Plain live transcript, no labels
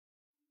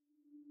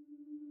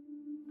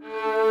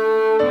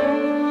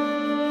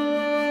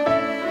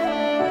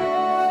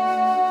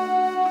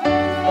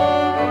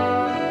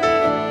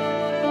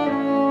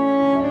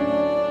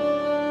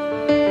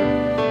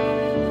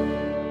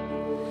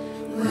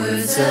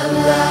Words of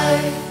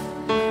life,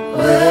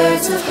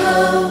 words of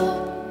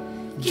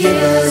hope, give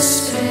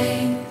us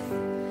strength,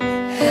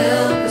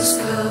 help us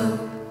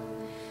cope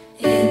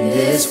in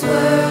this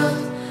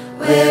world,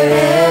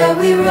 where'er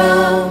we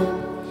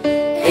roam.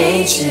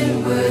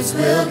 Ancient words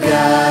will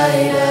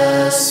guide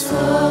us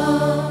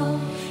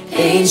home.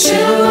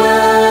 Ancient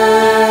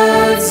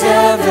words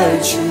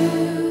ever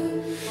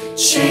true,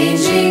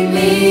 changing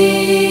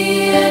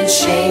me and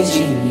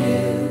changing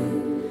you.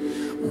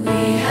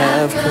 We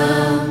have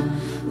come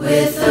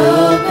with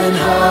open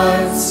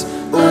hearts,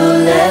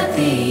 oh let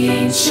the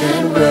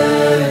ancient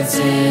words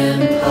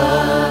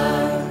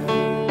impart.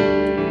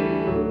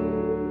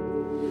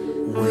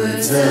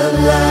 Words of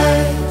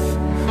life,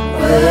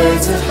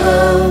 words of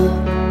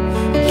hope,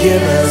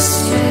 give us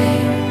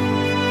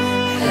strength,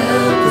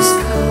 help us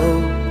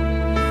cope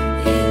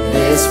in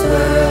this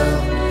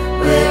world,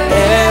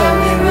 where'er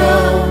we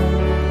roam.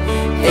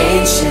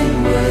 Ancient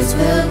words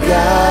will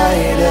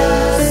guide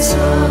us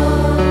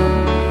home.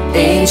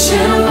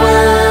 Ancient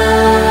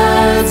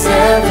words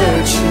ever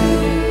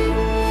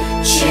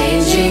true,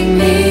 changing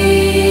me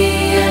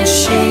and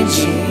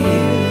changing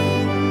you.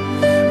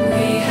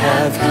 We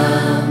have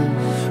come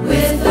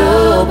with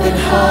open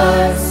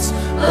hearts,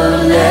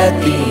 oh let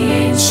the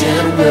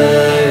ancient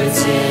words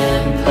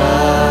impart.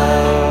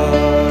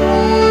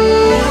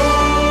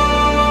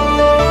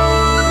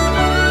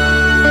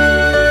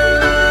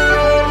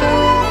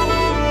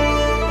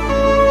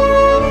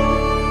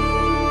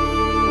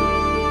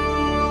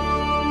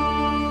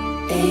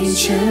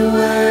 Ancient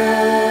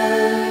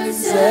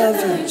words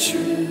ever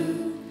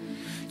true,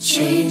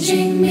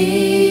 changing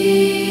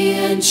me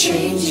and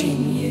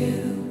changing you.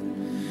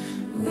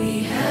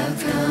 We have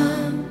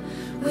come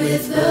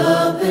with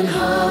open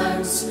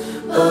hearts,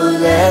 oh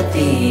let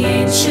the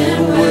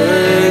ancient words